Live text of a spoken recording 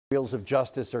Wheels of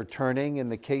justice are turning in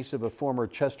the case of a former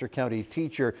Chester County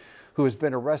teacher who has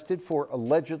been arrested for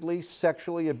allegedly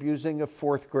sexually abusing a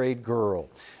fourth grade girl.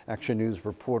 Action News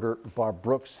reporter Bob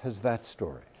Brooks has that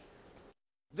story.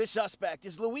 The suspect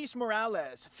is Luis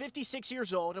Morales, 56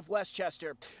 years old, of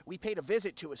Westchester. We paid a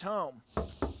visit to his home,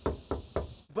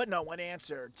 but no one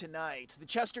answered. Tonight, the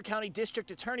Chester County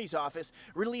District Attorney's Office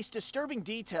released disturbing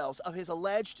details of his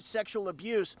alleged sexual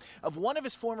abuse of one of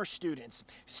his former students,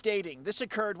 stating this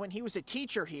occurred when he was a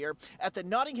teacher here at the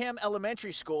Nottingham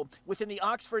Elementary School within the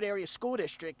Oxford area school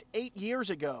district 8 years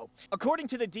ago. According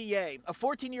to the DA, a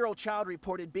 14-year-old child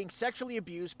reported being sexually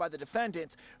abused by the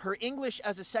defendant, her English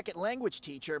as a second language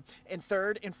teacher, in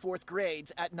 3rd and 4th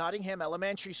grades at Nottingham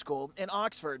Elementary School in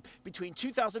Oxford between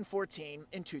 2014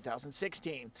 and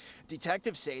 2016.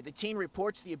 Detectives say the teen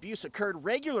reports the abuse occurred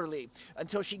regularly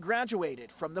until she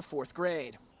graduated from the 4th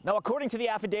grade. Now, according to the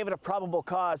affidavit of probable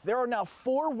cause, there are now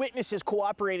 4 witnesses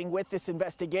cooperating with this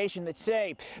investigation that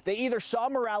say they either saw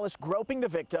Morales groping the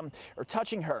victim or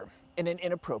touching her in an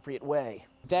inappropriate way.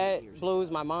 That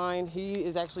blows my mind. He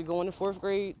is actually going to 4th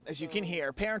grade. As you can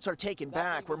hear, parents are taken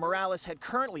back where Morales had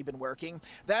currently been working.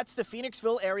 That's the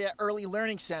Phoenixville Area Early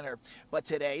Learning Center. But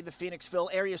today, the Phoenixville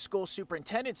Area School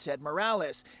Superintendent said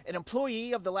Morales, an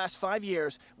employee of the last 5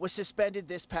 years, was suspended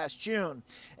this past June,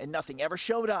 and nothing ever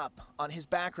showed up on his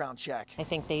background check. I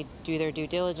think they do their due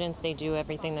diligence. They do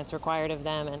everything that's required of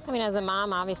them. And I mean, as a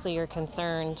mom, obviously you're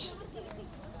concerned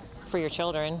for your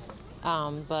children,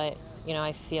 but you know,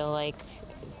 I feel like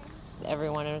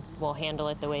everyone will handle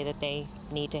it the way that they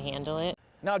need to handle it.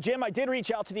 Now, Jim, I did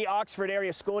reach out to the Oxford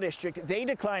Area School District. They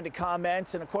declined to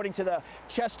comment, and according to the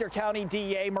Chester County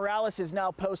DA, Morales has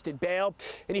now posted bail,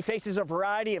 and he faces a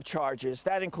variety of charges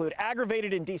that include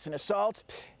aggravated indecent assault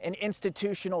and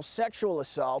institutional sexual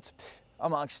assault,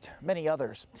 amongst many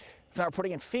others. Now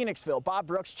reporting in Phoenixville, Bob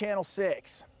Brooks, Channel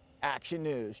 6, Action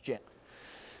News. Jim.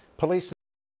 Police